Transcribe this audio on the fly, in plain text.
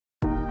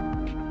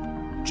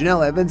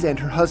Jenelle Evans and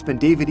her husband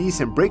David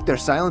Eason break their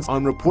silence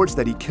on reports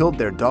that he killed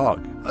their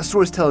dog. A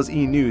source tells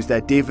E! News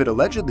that David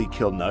allegedly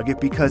killed Nugget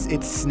because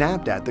it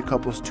snapped at the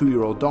couple's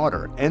 2-year-old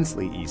daughter,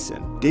 Ensley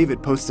Eason.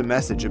 David posts a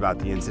message about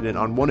the incident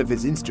on one of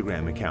his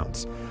Instagram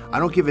accounts. "I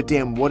don't give a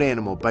damn what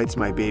animal bites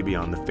my baby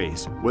on the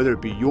face. Whether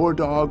it be your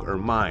dog or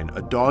mine,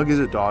 a dog is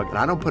a dog and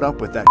I don't put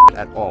up with that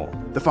at all."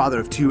 The father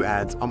of 2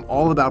 adds, "I'm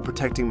all about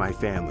protecting my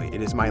family.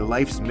 It is my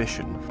life's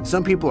mission.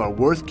 Some people are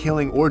worth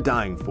killing or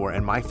dying for,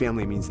 and my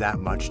family means that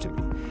much to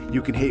me.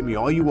 You can hate me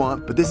all you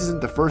want, but this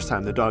isn't the first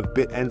time the dog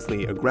bit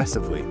Ensley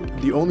aggressively.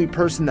 The only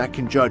person that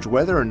can judge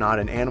whether or not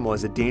an animal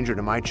is a danger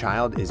to my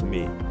child is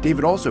me."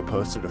 David also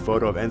posted a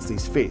photo of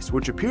Ensley's face,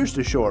 which appears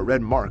to show a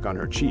red mark on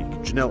her cheek.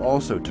 Jenelle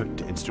also took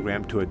to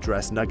Instagram to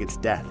address Nugget's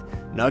death.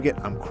 "Nugget,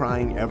 I'm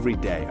crying every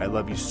day. I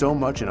love you so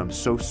much and I'm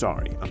so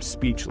sorry. I'm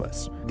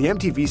speechless." The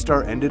MTV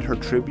star ended her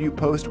tribute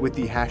post with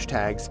the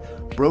hashtags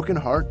broken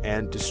heart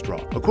and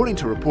distraught. According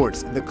to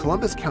reports, the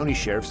Columbus County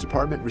Sheriff's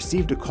Department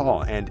received a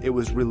call and it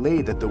was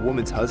relayed that the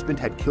woman's husband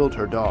had killed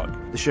her dog.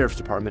 The Sheriff's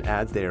Department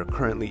adds they are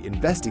currently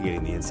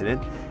investigating the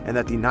incident and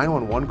that the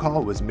 911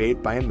 call was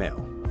made by a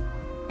male.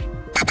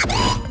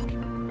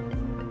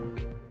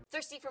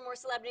 Thirsty for more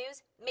celeb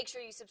news? Make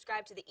sure you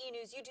subscribe to the E!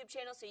 News YouTube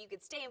channel so you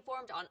can stay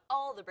informed on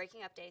all the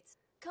breaking updates.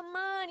 Come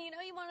on, you know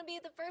you want to be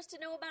the first to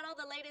know about all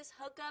the latest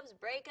hookups,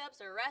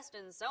 breakups, arrests,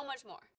 and so much more.